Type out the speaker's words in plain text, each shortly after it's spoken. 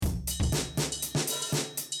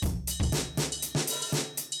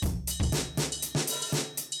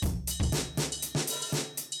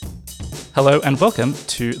Hello and welcome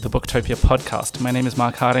to the Booktopia podcast. My name is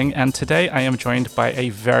Mark Harding and today I am joined by a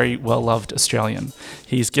very well-loved Australian.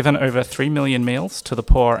 He's given over 3 million meals to the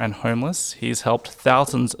poor and homeless. He's helped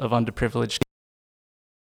thousands of underprivileged.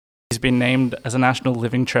 He's been named as a National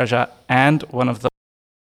Living Treasure and one of the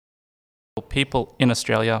people in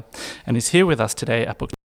Australia, and he's here with us today at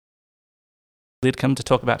Booktopia Lidcombe to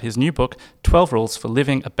talk about his new book, 12 Rules for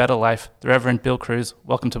Living a Better Life. The Reverend Bill Cruz,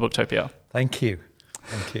 welcome to Booktopia. Thank you.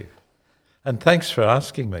 Thank you. And thanks for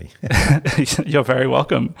asking me. You're very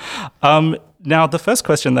welcome. Now, the first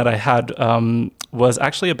question that I had was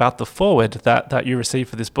actually about the foreword that you received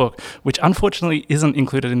for this book, which unfortunately isn't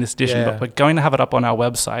included in this edition, but we're going to have it up on our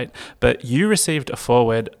website. But you received a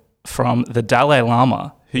foreword from the Dalai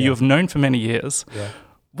Lama, who you have known for many years. Yeah.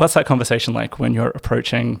 What's that conversation like when you're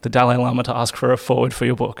approaching the Dalai Lama to ask for a foreword for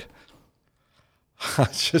your book? I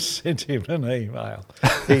just sent him an email.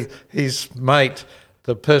 His mate,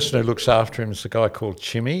 the person who looks after him, is a guy called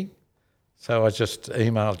Chimmy. So I just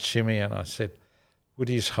emailed Chimmy and I said, would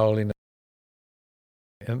His Holiness...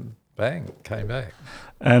 And bang, came back.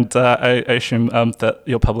 And I assume that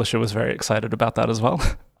your publisher was very excited about that as well.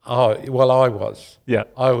 Oh, well, I was. Yeah.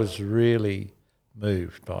 I was really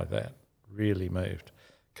moved by that, really moved.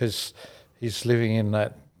 Because he's living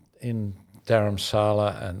in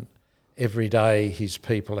Dharamsala and every day his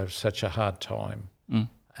people have such a hard time.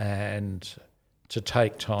 And to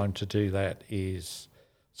take time to do that is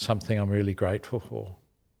something I'm really grateful for.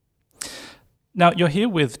 Now, you're here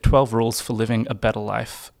with 12 Rules for Living a Better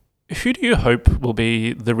Life. Who do you hope will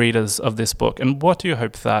be the readers of this book, and what do you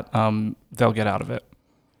hope that they'll get out of it?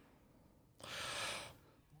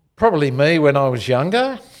 Probably me when I was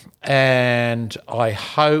younger, and I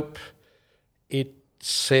hope it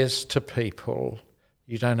says to people,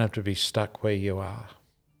 you don't have to be stuck where you are.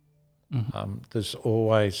 There's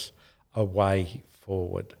always a way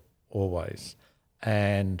forward, always.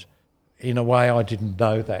 And in a way, I didn't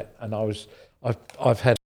know that, and I've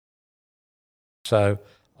had, so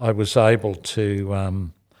I was able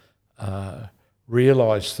to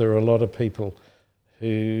realise there are a lot of people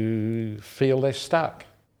who feel they're stuck,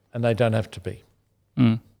 and they don't have to be.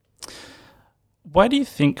 Why do you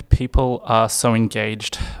think people are so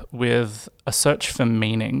engaged with a search for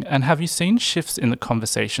meaning? And have you seen shifts in the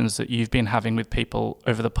conversations that you've been having with people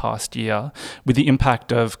over the past year with the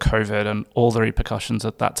impact of COVID and all the repercussions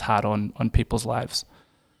that that's had on people's lives?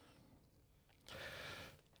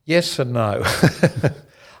 Yes and no.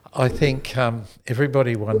 I think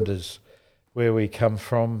everybody wonders where we come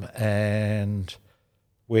from and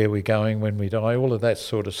where we're going when we die, all of that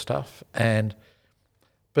sort of stuff.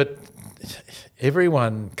 But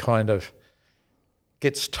everyone kind of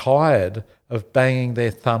gets tired of banging their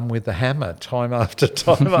thumb with the hammer time after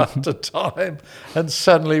time after time and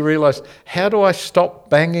suddenly realise, how do I stop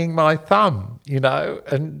banging my thumb,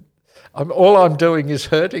 And all I'm doing is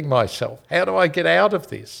hurting myself. How do I get out of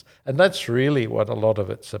this? And that's really what a lot of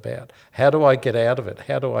it's about. How do I get out of it?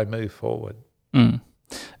 How do I move forward? And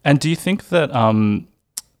do you think that...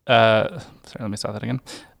 sorry, let me start that again.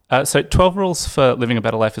 So 12 Rules for Living a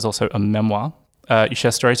Better Life is also a memoir. You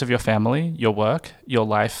share stories of your family, your work, your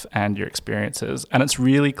life, and your experiences. And it's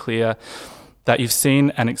really clear that you've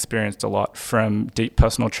seen and experienced a lot, from deep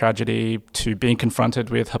personal tragedy to being confronted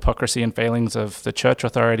with hypocrisy and failings of the church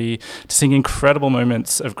authority to seeing incredible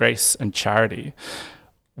moments of grace and charity.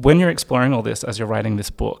 When you're exploring all this as you're writing this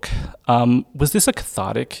book, was this a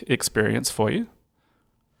cathartic experience for you?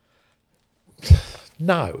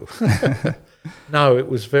 No. No, it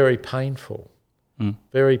was very painful,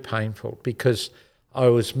 very painful, because I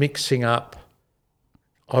was mixing up,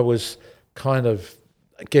 I was kind of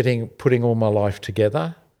putting all my life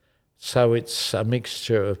together. So it's a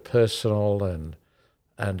mixture of personal and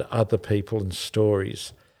other people and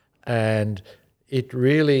stories. And it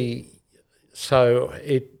really, so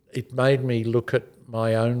it made me look at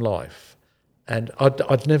my own life. And I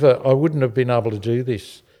wouldn't have been able to do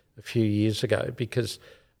this a few years ago because,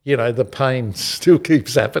 the pain still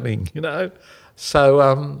keeps happening,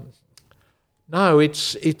 So, no, it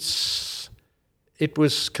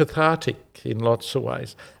was cathartic in lots of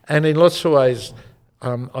ways. And in lots of ways,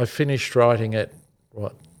 I finished writing it,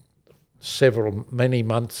 many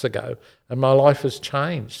months ago, and my life has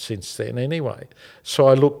changed since then anyway. So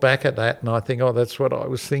I look back at that and I think, that's what I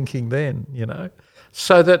was thinking then,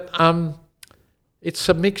 So that it's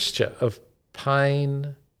a mixture of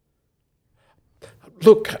pain.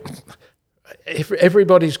 Look,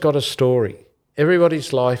 everybody's got a story.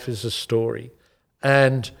 Everybody's life is a story.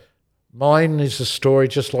 And mine is a story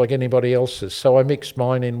just like anybody else's. So I mix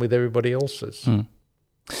mine in with everybody else's. And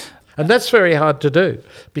that's very hard to do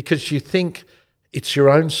because you think it's your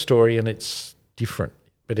own story and it's different,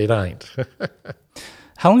 but it ain't.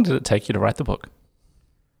 How long did it take you to write the book?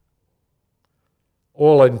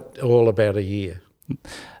 All about a year.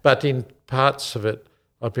 But in parts of it,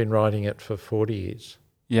 I've been writing it for 40 years.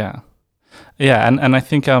 Yeah. Yeah, and I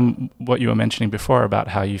think what you were mentioning before about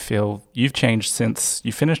how you feel you've changed since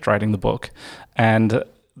you finished writing the book, and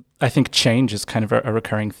I think change is kind of a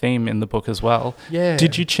recurring theme in the book as well. Yeah.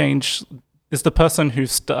 Did you change? Is the person who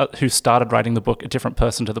started writing the book a different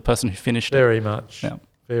person to the person who finished it? Very much. Yeah.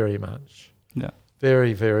 Very much. Yeah.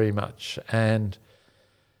 Very, very much. And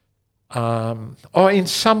in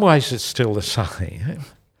some ways it's still the same,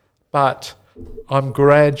 but I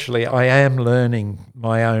am learning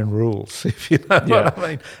my own rules, if you know what I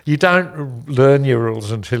mean. You don't learn your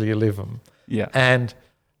rules until you live them. Yeah. And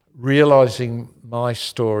realising my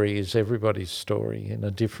story is everybody's story in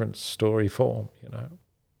a different story form, you know.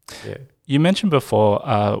 Yeah. You mentioned before,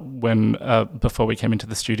 before we came into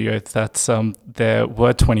the studio, that there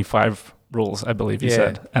were 25 rules, I believe you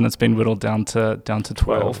said, and it's been whittled down to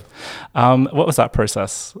 12. What was that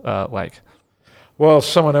process like? Well,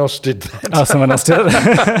 someone else did that. Oh, someone else did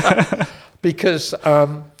it? because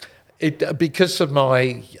of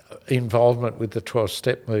my involvement with the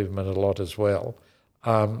 12-step movement a lot as well,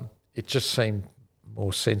 it just seemed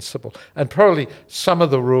more sensible. And probably some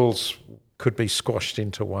of the rules could be squashed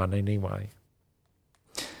into one anyway.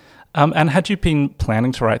 And had you been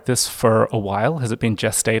planning to write this for a while? Has it been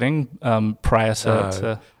gestating prior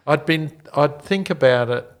to? I'd think about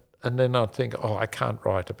it, and then I'd think, oh, I can't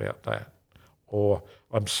write about that, or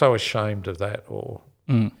I'm so ashamed of that, or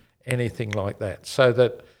anything like that. So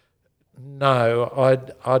that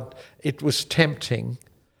it was tempting,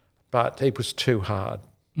 but it was too hard.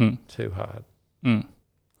 Too hard.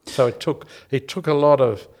 So it took a lot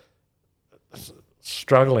of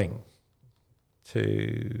struggling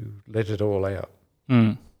to let it all out.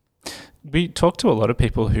 We talk to a lot of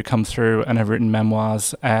people who come through and have written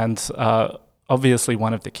memoirs, and obviously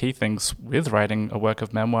one of the key things with writing a work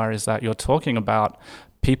of memoir is that you're talking about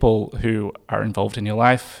people who are involved in your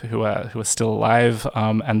life, who are still alive,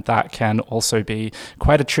 and that can also be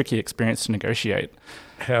quite a tricky experience to negotiate.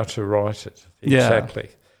 How to write it.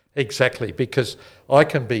 Exactly, because I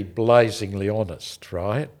can be blazingly honest,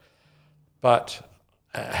 right? But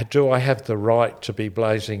do I have the right to be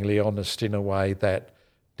blazingly honest in a way that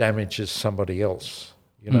damages somebody else,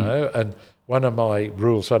 you know? And one of my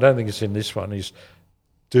rules, I don't think it's in this one, is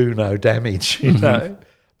do no damage, you know,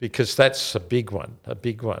 because that's a big one.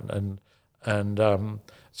 And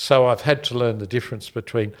so I've had to learn the difference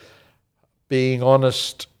between being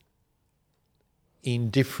honest in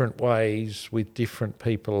different ways with different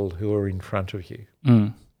people who are in front of you.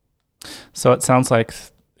 So it sounds like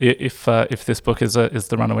if this book is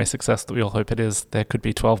the runaway success that we all hope it is, there could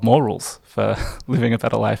be 12 more rules for living a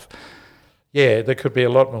better life. Yeah, there could be a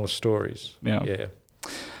lot more stories. Yeah.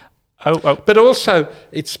 But also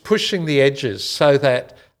it's pushing the edges so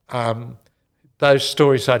that those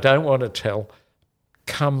stories I don't want to tell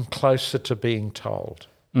come closer to being told.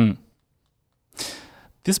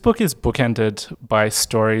 This book is bookended by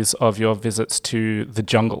stories of your visits to the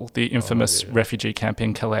jungle, the infamous refugee camp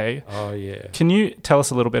in Calais. Oh, yeah. Can you tell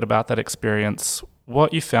us a little bit about that experience,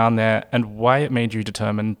 what you found there, and why it made you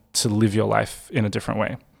determined to live your life in a different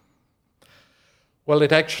way? Well,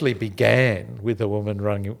 it actually began with a woman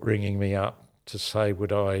ringing me up to say,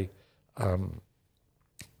 would I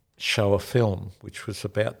show a film, which was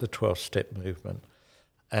about the 12-step movement.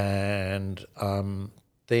 And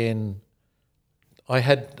then I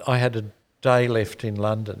had a day left in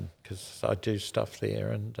London because I do stuff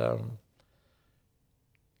there, and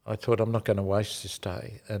I thought I'm not going to waste this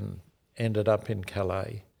day, and ended up in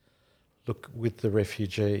Calais, with the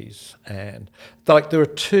refugees. And like there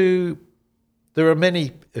are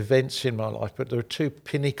many events in my life, but there are two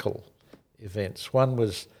pinnacle events. One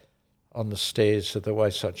was on the stairs of the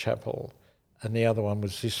Wayside Chapel, and the other one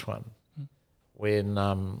was this one, when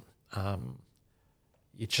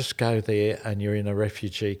you just go there and you're in a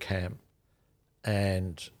refugee camp,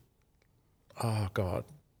 and, oh God,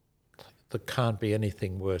 there can't be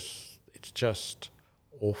anything worse. It's just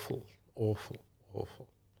awful, awful, awful.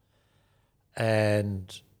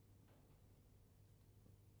 And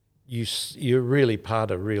you're really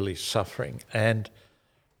part of really suffering, and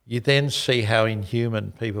you then see how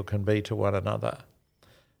inhuman people can be to one another,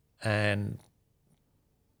 and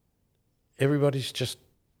everybody's just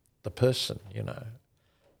the person, you know.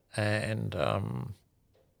 And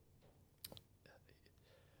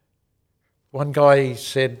one guy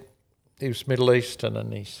said, he was Middle Eastern,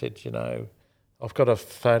 and he said, you know, I've got a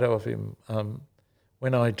photo of him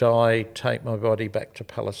when I die, take my body back to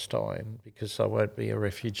Palestine because I won't be a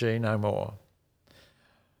refugee no more.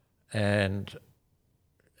 And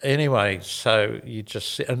anyway, so you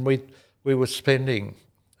just... And we were spending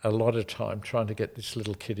a lot of time trying to get this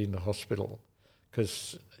little kid into hospital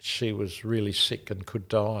because she was really sick and could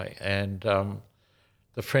die. And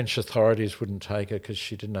the French authorities wouldn't take her because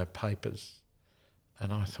she didn't have papers.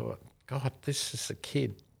 And I thought, God, this is a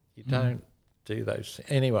kid. You don't do those things.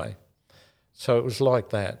 Anyway, so it was like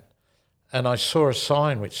that. And I saw a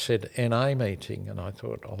sign which said NA meeting, and I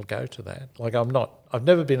thought, I'll go to that. Like I've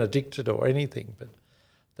never been addicted or anything, but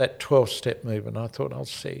that 12-step movement, I thought, I'll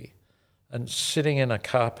see. And sitting in a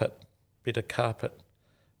bit of carpet,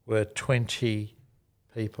 were 20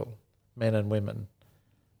 people, men and women,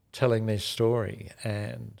 telling their story.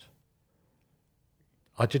 And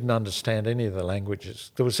I didn't understand any of the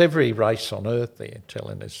languages. There was every race on earth there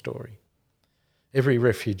telling their story. Every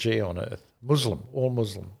refugee on earth, Muslim, all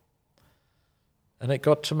Muslim. And it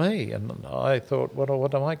got to me, and I thought,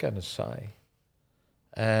 what am I going to say?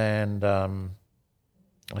 And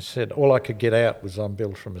I said, all I could get out was I'm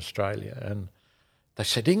Bill from Australia. And they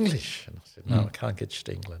said, English. And I said, no, I can't get you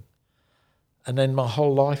to England. And then my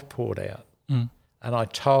whole life poured out. And I'm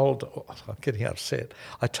getting upset,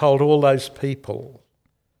 I told all those people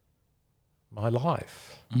my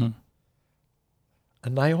life. And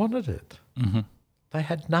they honoured it. They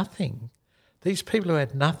had nothing. These people who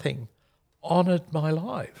had nothing honoured my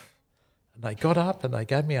life. And they got up and they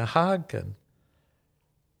gave me a hug and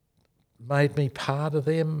made me part of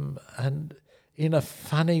them. And in a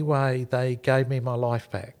funny way, they gave me my life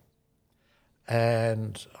back.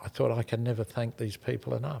 And I thought, I can never thank these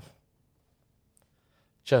people enough.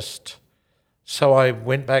 So I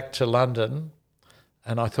went back to London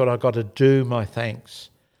and I thought, I've got to do my thanks.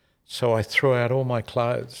 So I threw out all my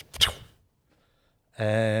clothes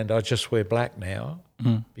and I just wear black now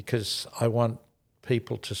because I want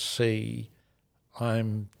people to see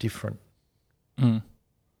I'm different.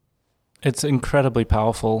 It's incredibly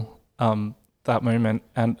powerful, that moment,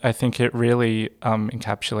 and I think it really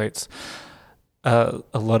encapsulates a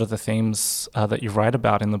lot of the themes that you write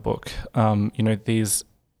about in the book. These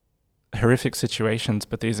horrific situations,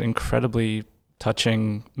 but these incredibly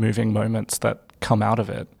touching, moving moments that come out of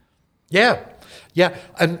it. Yeah.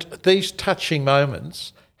 And these touching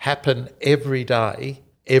moments happen every day,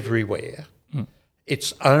 everywhere.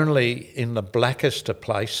 It's only in the blackest of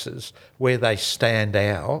places where they stand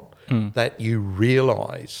out that you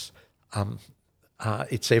realise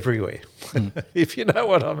it's everywhere, if you know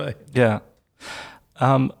what I mean. Yeah.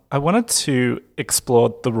 I wanted to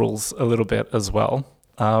explore the rules a little bit as well.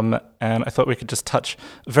 And I thought we could just touch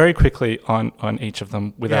very quickly on each of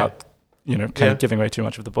them without, kind of giving away too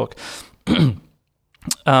much of the book.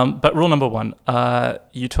 But rule number 1,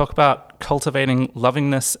 you talk about cultivating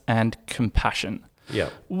lovingness and compassion. Yeah.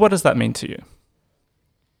 What does that mean to you?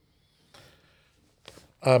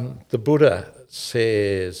 The Buddha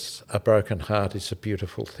says a broken heart is a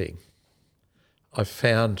beautiful thing. I've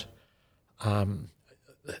found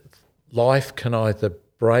life can either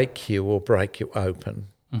break you or break you open.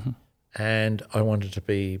 And I wanted to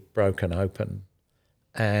be broken open.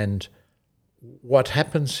 And what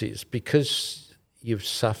happens is, because you've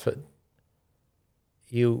suffered,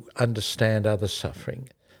 you understand other suffering.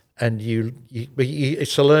 And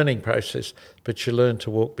it's a learning process, but you learn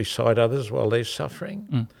to walk beside others while they're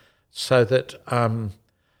suffering. So that, and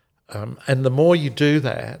the more you do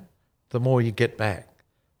that, the more you get back.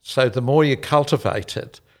 So the more you cultivate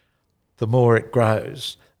it, the more it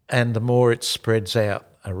grows and the more it spreads out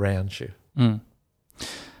around you.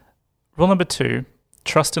 Rule number 2,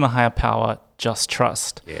 trust in a higher power, just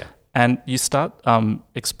trust. Yeah. And you start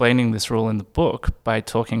explaining this rule in the book by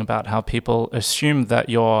talking about how people assume that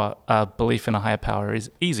your belief in a higher power is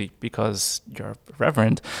easy because you're a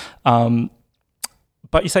reverend.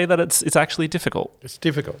 But you say that it's actually difficult. It's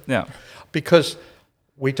difficult. Yeah. Because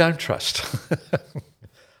we don't trust.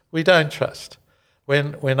 We don't trust.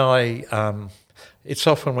 It's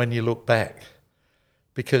often when you look back,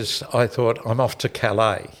 because I thought, I'm off to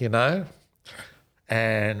Calais,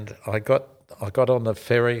 and I got on the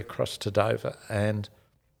ferry across to Dover, and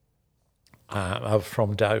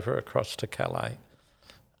from Dover across to Calais,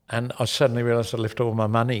 and I suddenly realised I left all my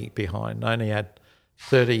money behind. I only had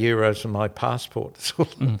 30 euros in my passport. That's all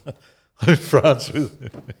in France with me.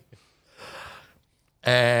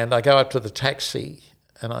 And I go up to the taxi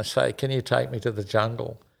and I say, can you take me to the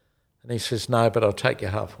jungle? And he says, no, but I'll take you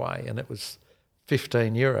halfway. And it was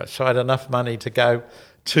 15 euros. So I had enough money to go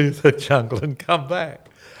to the jungle and come back.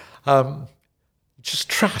 Just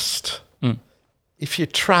trust. If you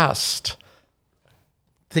trust,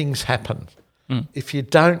 things happen. If you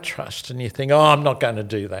don't trust and you think, oh, I'm not going to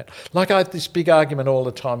do that. Like I have this big argument all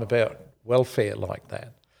the time about welfare like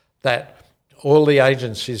that all the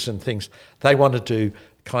agencies and things, they want to do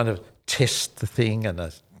kind of test the thing and,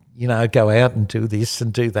 go out and do this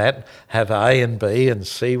and do that, have A and B and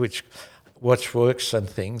see which works and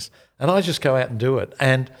things. And I just go out and do it.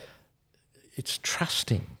 And it's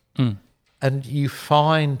trusting. And you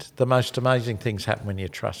find the most amazing things happen when you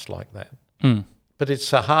trust like that. But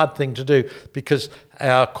it's a hard thing to do because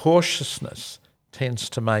our cautiousness tends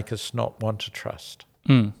to make us not want to trust.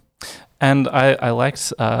 And I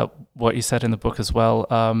liked what you said in the book as well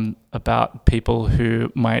about people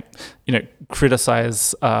who might,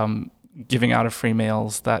 criticize giving out of free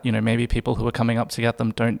meals, that maybe people who are coming up to get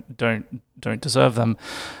them don't deserve them,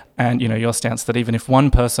 and your stance that even if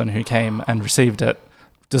one person who came and received it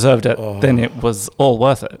deserved it, then it was all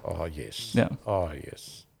worth it. Oh yes, yeah. Oh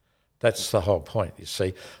yes, that's the whole point. You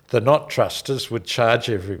see, the not trusters would charge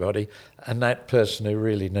everybody, and that person who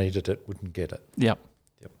really needed it wouldn't get it. Yep.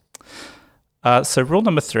 So rule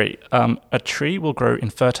number 3, a tree will grow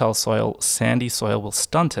in fertile soil, sandy soil will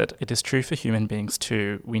stunt it. It is true for human beings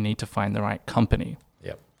too. We need to find the right company.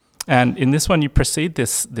 Yep. And in this one, you precede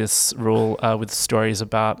this rule with stories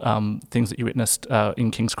about things that you witnessed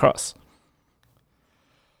in King's Cross.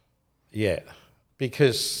 Yeah,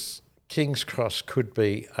 because King's Cross could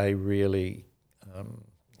be a really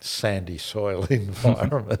sandy soil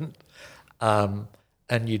environment, and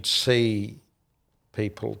you'd see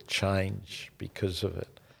people change because of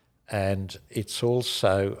it. And it's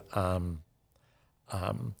also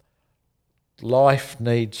life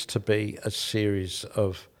needs to be a series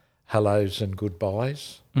of hellos and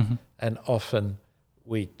goodbyes, and often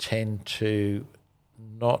we tend to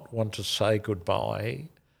not want to say goodbye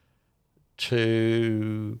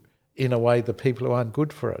to, in a way, the people who aren't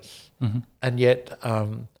good for us. And yet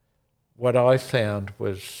what I found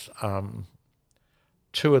was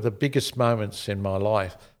two of the biggest moments in my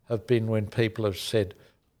life have been when people have said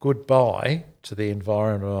goodbye to the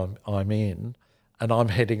environment I'm in, and I'm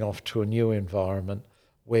heading off to a new environment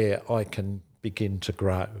where I can begin to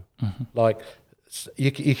grow. Like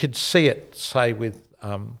you could see it, say, with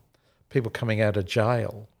people coming out of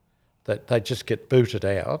jail, that they just get booted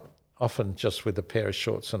out, often just with a pair of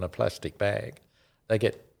shorts and a plastic bag. They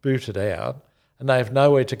get booted out and they have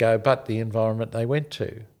nowhere to go but the environment they went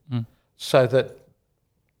to. So that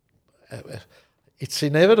it's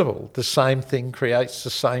inevitable. The same thing creates the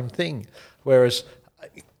same thing. Whereas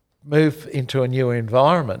move into a new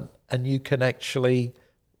environment and you can actually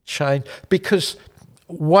change, because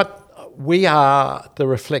what we are the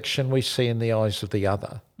reflection we see in the eyes of the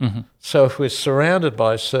other. So if we're surrounded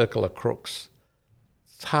by a circle of crooks,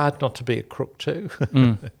 it's hard not to be a crook too.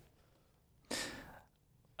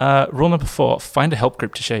 Rule number 4, find a help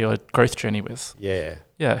group to share your growth journey with. Yeah.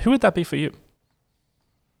 Who would that be for you?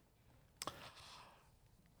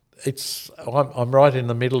 I'm right in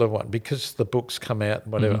the middle of one because the books come out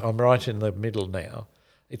and whatever. I'm right in the middle now.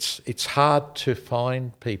 It's hard to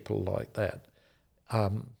find people like that.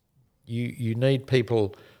 You need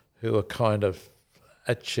people who are kind of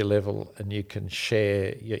at your level and you can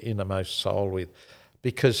share your innermost soul with,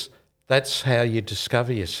 because that's how you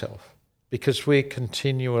discover yourself. Because we're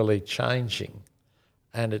continually changing,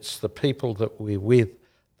 and it's the people that we're with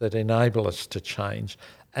that enable us to change.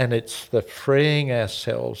 And it's the freeing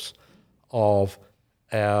ourselves of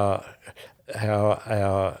our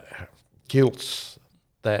guilts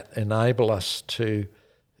that enable us to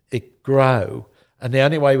grow. And the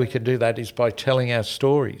only way we can do that is by telling our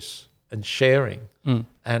stories and sharing.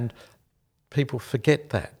 And people forget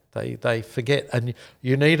that. They forget. And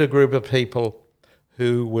you need a group of people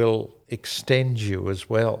who will extend you as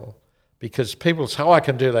well. Because people say, I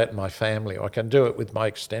can do that in my family, or I can do it with my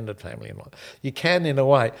extended family. You can in a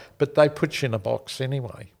way, but they put you in a box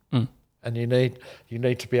anyway. And you need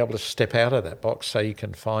to be able to step out of that box so you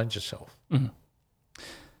can find yourself.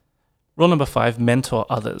 Rule number 5, mentor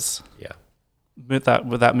others. Yeah.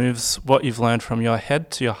 That moves what you've learned from your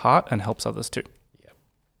head to your heart and helps others too.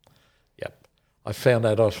 Yep. I found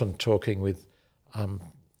that often talking with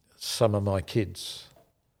some of my kids,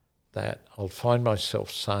 that I'll find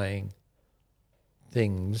myself saying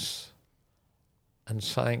things and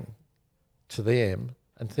saying to them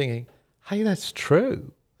and thinking, hey, that's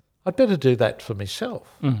true. I'd better do that for myself,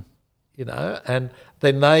 and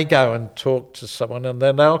then they go and talk to someone and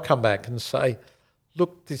then they'll come back and say,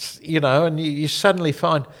 look, this, and you suddenly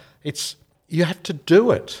find you have to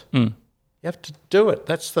do it. You have to do it.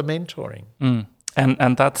 That's the mentoring.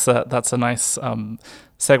 And that's a nice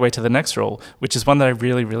segue to the next rule, which is one that I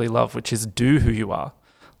really, really love, which is do who you are.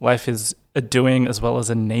 life is a doing as well as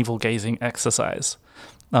a navel-gazing exercise.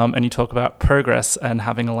 And you talk about progress and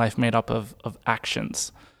having a life made up of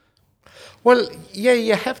actions. Well, yeah,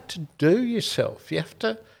 you have to do yourself. You have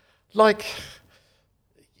to, like,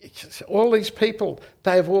 all these people,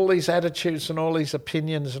 they have all these attitudes and all these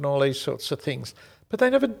opinions and all these sorts of things, but they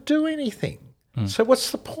never do anything. So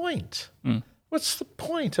what's the point? What's the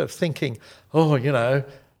point of thinking,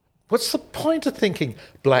 what's the point of thinking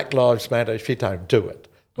Black Lives Matter if you don't do it?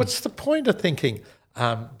 What's the point of thinking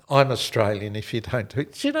I'm Australian if you don't do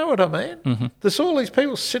it? Do you know what I mean? Mm-hmm. There's all these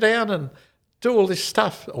people sit down and do all this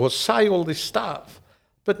stuff or say all this stuff,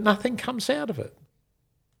 but nothing comes out of it.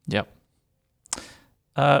 Yep.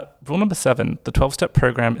 Rule number 7, the 12-step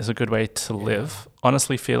program is a good way to live,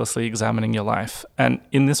 honestly, fearlessly examining your life. And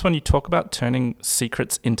in this one, you talk about turning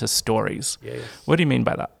secrets into stories. Yes. What do you mean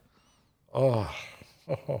by that?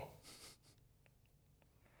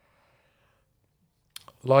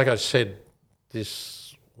 Like I said,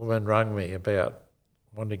 this woman rang me about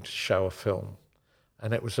wanting to show a film,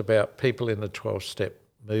 and it was about people in the 12-step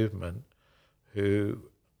movement who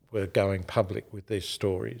were going public with their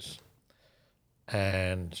stories.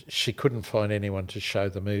 And she couldn't find anyone to show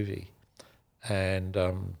the movie. And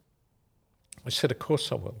I said, of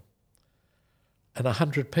course I will. And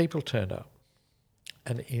 100 people turned up.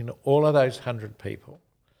 And in all of those 100 people,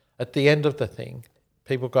 at the end of the thing,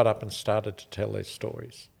 people got up and started to tell their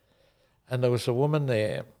stories. And there was a woman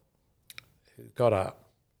there who got up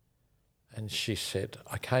and she said,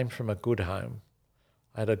 I came from a good home.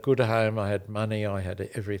 I had a good home, I had money, I had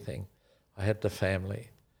everything. I had the family.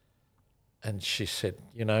 And she said,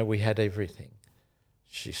 we had everything,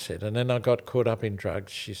 she said. And then I got caught up in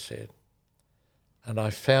drugs, she said. And I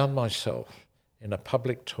found myself in a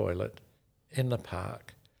public toilet in the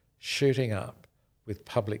park, shooting up with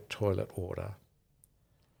public toilet water.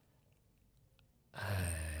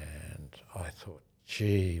 And I thought,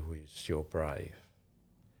 gee whiz, you're brave.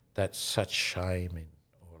 That's such shame in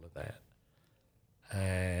all of that.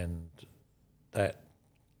 And that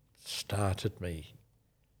started me.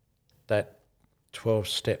 That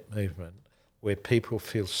 12-step movement where people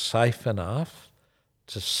feel safe enough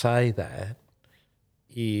to say that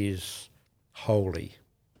is holy.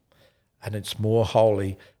 And it's more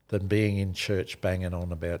holy than being in church banging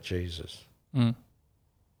on about Jesus. Mm.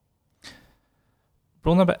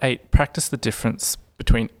 Rule number 8, practice the difference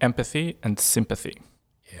between empathy and sympathy.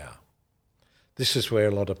 Yeah. This is where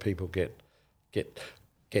a lot of people get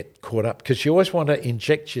caught up because you always want to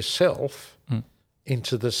inject yourself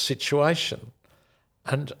into the situation.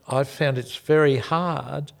 And I've found it's very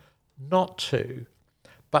hard not to,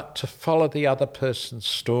 but to follow the other person's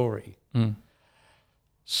story.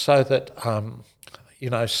 So that,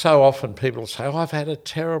 so often people say, I've had a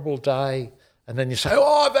terrible day. And then you say,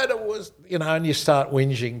 I've had it was, and you start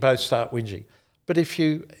whinging, both start whinging. But if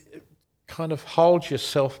you kind of hold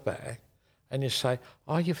yourself back and you say,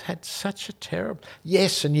 you've had such a terrible,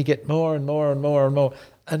 yes, and you get more and more and more and more,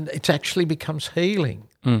 and it actually becomes healing.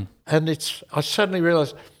 And I suddenly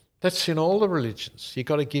realised that's in all the religions. You've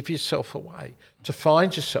got to give yourself away. To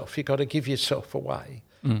find yourself, you've got to give yourself away.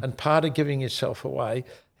 And part of giving yourself away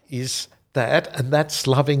is that, and that's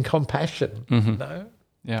loving compassion,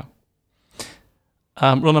 Yeah.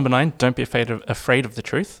 Rule number 9, don't be afraid of the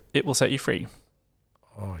truth. It will set you free.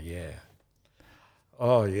 Oh, yeah.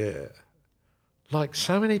 Like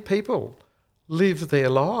so many people live their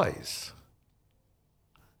lies.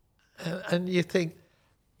 And you think,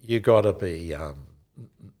 you got to be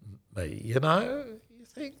me, You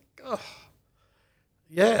think,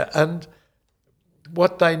 yeah. And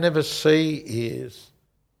what they never see is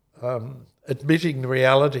admitting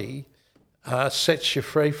reality sets you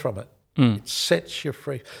free from it. It sets you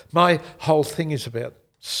free. My whole thing is about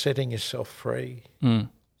setting yourself free.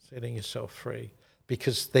 Setting yourself free.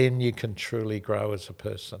 Because then you can truly grow as a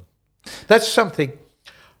person. That's something,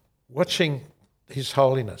 watching His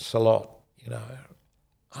Holiness a lot,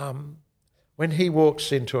 when he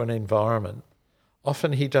walks into an environment,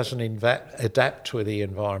 often he doesn't adapt to the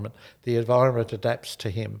environment adapts to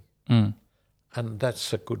him. And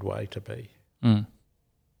that's a good way to be. We've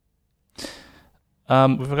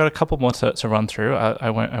got a couple more to run through. I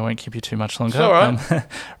won't keep you too much longer. It's all right.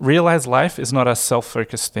 Realize life is not a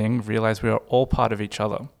self-focused thing. Realize we are all part of each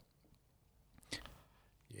other.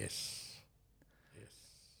 Yes.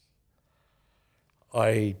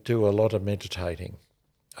 I do a lot of meditating,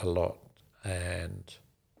 and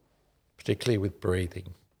particularly with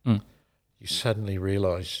breathing. You suddenly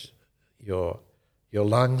realise your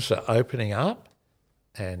lungs are opening up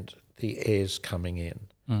and the air's coming in.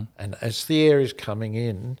 And as the air is coming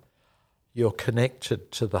in, you're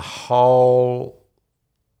connected to the whole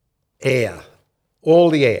air, all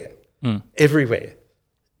the air, everywhere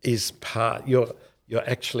is part. You're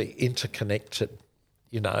actually interconnected,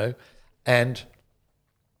 and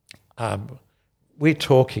we're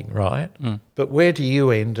talking, right? But where do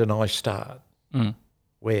you end and I start?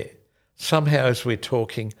 Where? Somehow as we're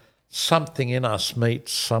talking, something in us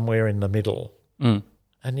meets somewhere in the middle. And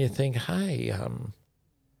you think, hey,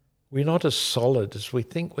 we're not as solid as we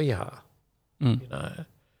think we are, And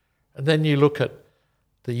then you look at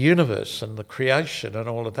the universe and the creation and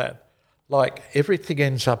all of that, like everything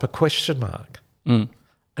ends up a question mark. And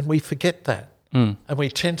we forget that. And we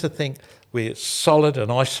tend to think we're solid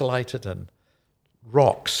and isolated and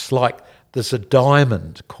rocks, like there's a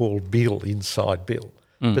diamond called Bill inside Bill.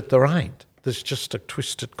 But there ain't. There's just a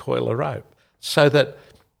twisted coil of rope. So that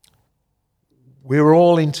we're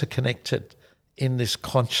all interconnected in this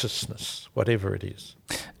consciousness, whatever it is.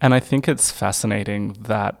 And I think it's fascinating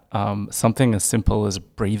that something as simple as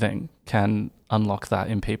breathing can unlock that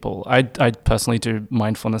in people. I personally do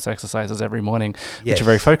mindfulness exercises every morning, which are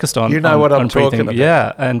very focused on what I'm breathing. talking about.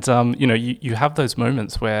 Yeah, and you have those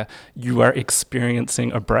moments where you are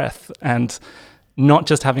experiencing a breath and not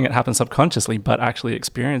just having it happen subconsciously, but actually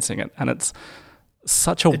experiencing it. And it's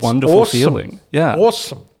such a wonderful feeling. Yeah.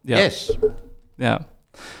 Awesome. Yeah. Yes. Yeah.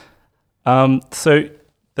 So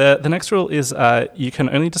the next rule is you can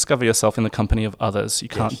only discover yourself in the company of others. You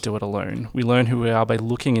can't do it alone. We learn who we are by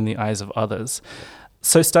looking in the eyes of others.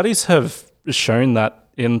 So studies have shown that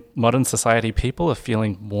in modern society, people are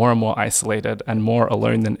feeling more and more isolated and more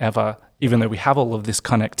alone than ever, even though we have all of this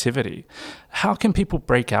connectivity. How can people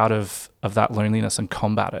break out of that loneliness and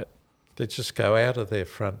combat it? They just go out of their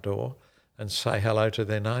front door and say hello to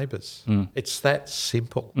their neighbours. It's that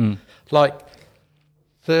simple. Like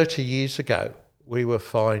 30 years ago, we were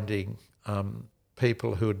finding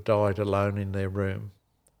people who had died alone in their room.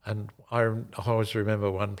 And I always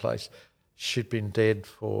remember one place, she'd been dead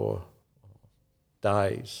for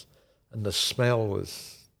days, and the smell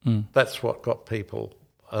was, that's what got people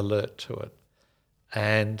alert to it.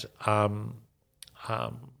 And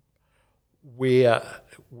we're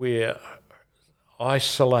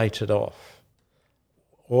isolated off,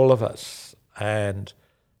 all of us, and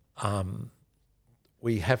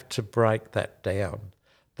we have to break that down.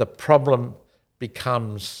 The problem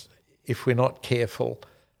becomes, if we're not careful,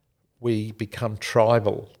 we become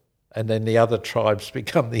tribal, and then the other tribes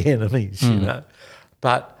become the enemies,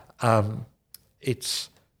 But it's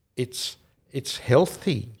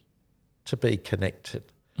healthy to be connected.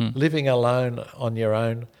 Living alone on your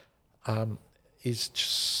own is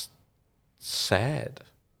just sad.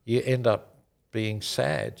 You end up being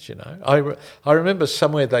sad, I remember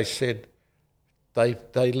somewhere they said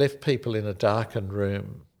they left people in a darkened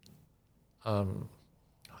room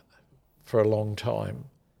for a long time,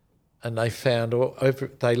 and they found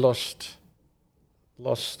they lost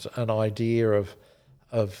an idea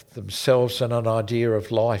of themselves and an idea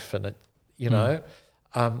of life, and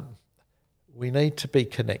we need to be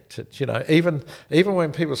connected. Even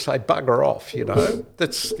when people say bugger off,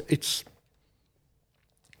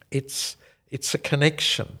 it's a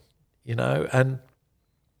connection, and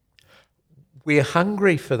we're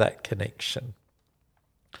hungry for that connection.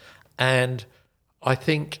 And I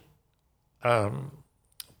think,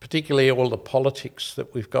 particularly all the politics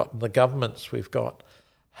that we've got and the governments we've got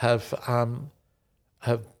have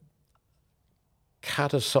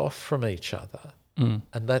cut us off from each other, and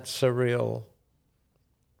that's a real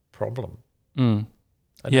problem. And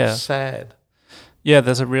it's sad. Yeah,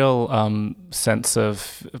 there's a real sense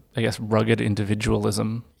of, I guess, rugged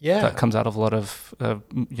individualism that comes out of a lot of,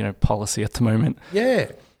 policy at the moment.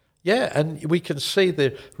 Yeah, and we can see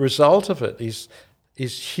the result of it is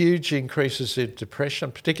huge increases in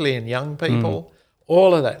depression, particularly in young people,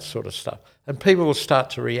 all of that sort of stuff. And people will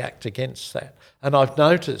start to react against that. And I've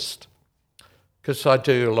noticed, because I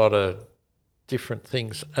do a lot of different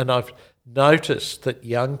things, and I've noticed that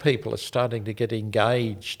young people are starting to get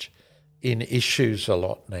engaged in issues a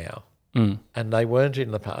lot now, and they weren't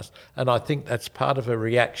in the past. And I think that's part of a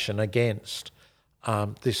reaction against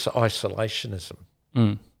this isolationism.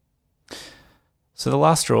 So the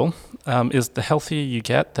last rule is the healthier you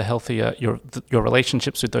get, the healthier your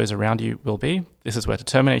relationships with those around you will be. This is where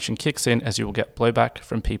determination kicks in, as you will get blowback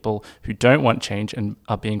from people who don't want change and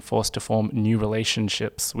are being forced to form new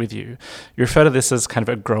relationships with you. You refer to this as kind of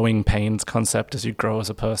a growing pains concept as you grow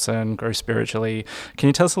as a person, grow spiritually. Can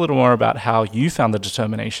you tell us a little more about how you found the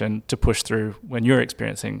determination to push through when you're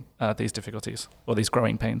experiencing these difficulties or these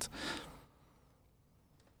growing pains?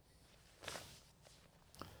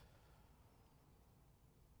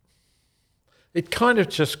 It kind of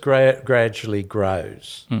just gradually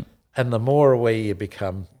grows. And the more aware you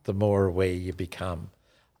become, the more aware you become.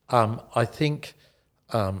 I think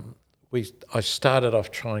I started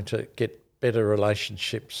off trying to get better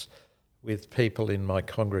relationships with people in my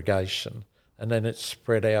congregation, and then it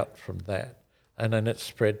spread out from that, and then it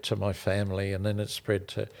spread to my family, and then it spread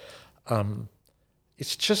to...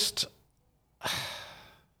 it's just...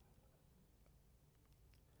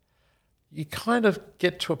 you kind of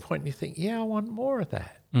get to a point and you think, yeah, I want more of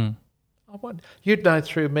that. You'd know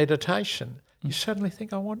through meditation, you suddenly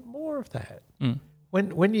think, I want more of that.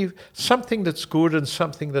 When you something that's good and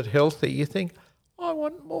something that's healthy, you think, I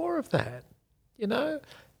want more of that, you know?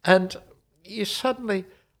 And you suddenly,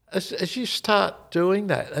 as you start doing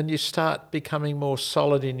that and you start becoming more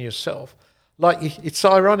solid in yourself, it's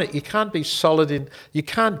ironic, you can't be solid you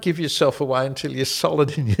can't give yourself away until you're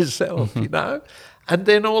solid in yourself, you know? And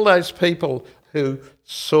then all those people who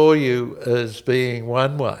saw you as being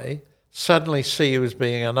one way suddenly see you as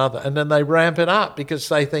being another, and then they ramp it up because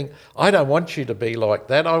they think, I don't want you to be like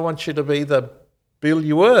that, I want you to be the Bill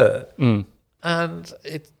you were. And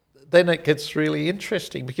then it gets really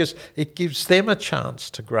interesting because it gives them a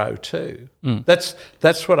chance to grow too.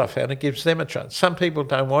 That's what I found, it gives them a chance. Some people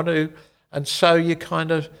don't want to, and so you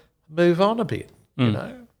kind of move on a bit, you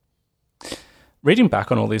know. Reading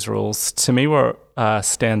back on all these rules, to me what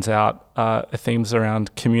stands out are themes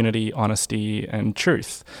around community, honesty and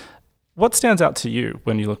truth. What stands out to you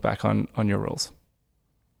when you look back on your rules?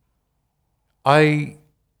 When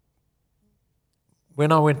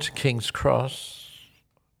I went to King's Cross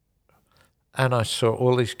and I saw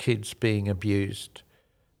all these kids being abused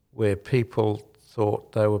where people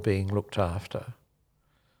thought they were being looked after,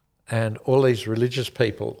 and all these religious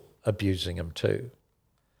people abusing them too,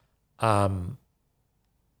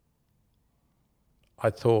 I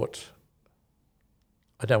thought,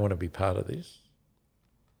 I don't want to be part of this.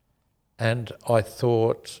 And I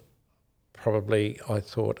thought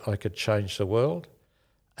I could change the world.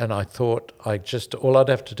 And I thought all I'd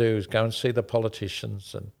have to do is go and see the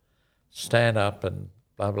politicians and stand up and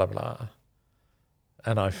blah, blah, blah.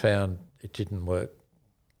 And I found it didn't work.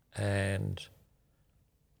 And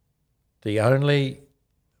the only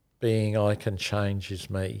being I can change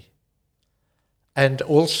is me. And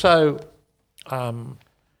also,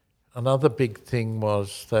 another big thing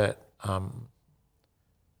was that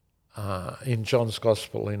in John's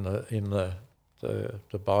Gospel, in the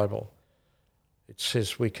Bible, it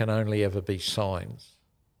says we can only ever be signs.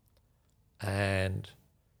 And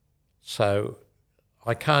so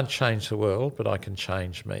I can't change the world, but I can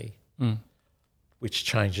change me, which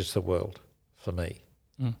changes the world for me.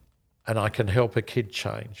 And I can help a kid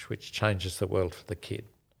change, which changes the world for the kid.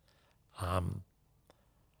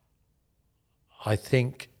 I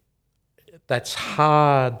think that's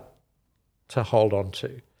hard to hold on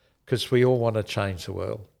to because we all want to change the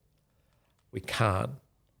world. We can't,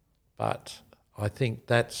 but I think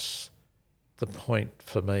that's the point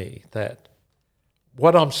for me, that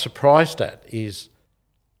what I'm surprised at is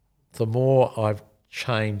the more I've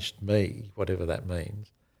changed me, whatever that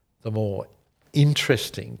means, the more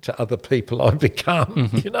interesting to other people I've become,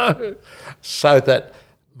 you know, so that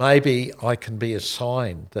maybe I can be a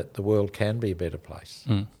sign that the world can be a better place.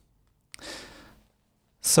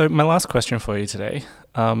 So my last question for you today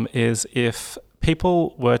is, if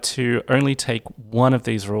people were to only take one of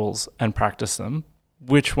these rules and practice them,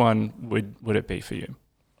 which one would it be for you?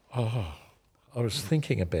 Oh, I was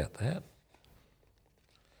thinking about that.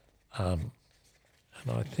 And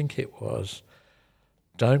I think it was,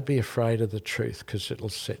 don't be afraid of the truth because it'll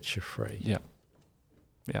set you free. Yeah.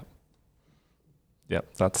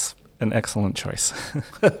 That's an excellent choice.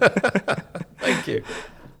 Thank you.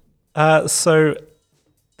 So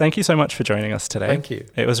thank you so much for joining us today. Thank you.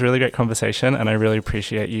 It was a really great conversation, and I really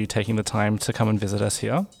appreciate you taking the time to come and visit us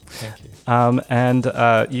here. Thank you. And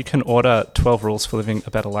you can order 12 Rules for Living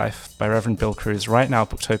a Better Life by Reverend Bill Cruz right now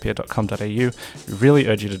at booktopia.com.au. We really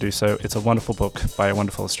urge you to do so. It's a wonderful book by a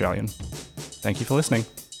wonderful Australian. Thank you for listening.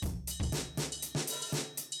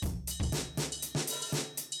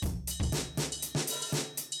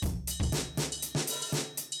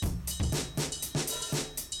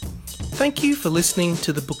 Thank you for listening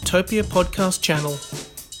to the Booktopia podcast channel.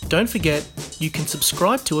 Don't forget, you can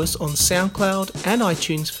subscribe to us on SoundCloud and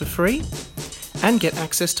iTunes for free and get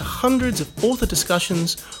access to hundreds of author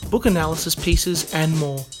discussions, book analysis pieces and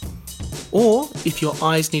more. Or, if your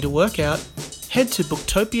eyes need a workout, head to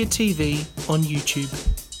Booktopia TV on YouTube.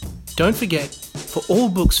 Don't forget, for all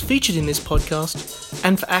books featured in this podcast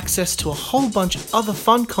and for access to a whole bunch of other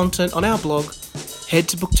fun content on our blog, head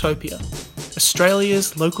to Booktopia,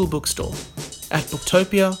 Australia's local bookstore, at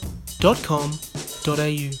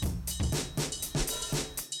booktopia.com.au.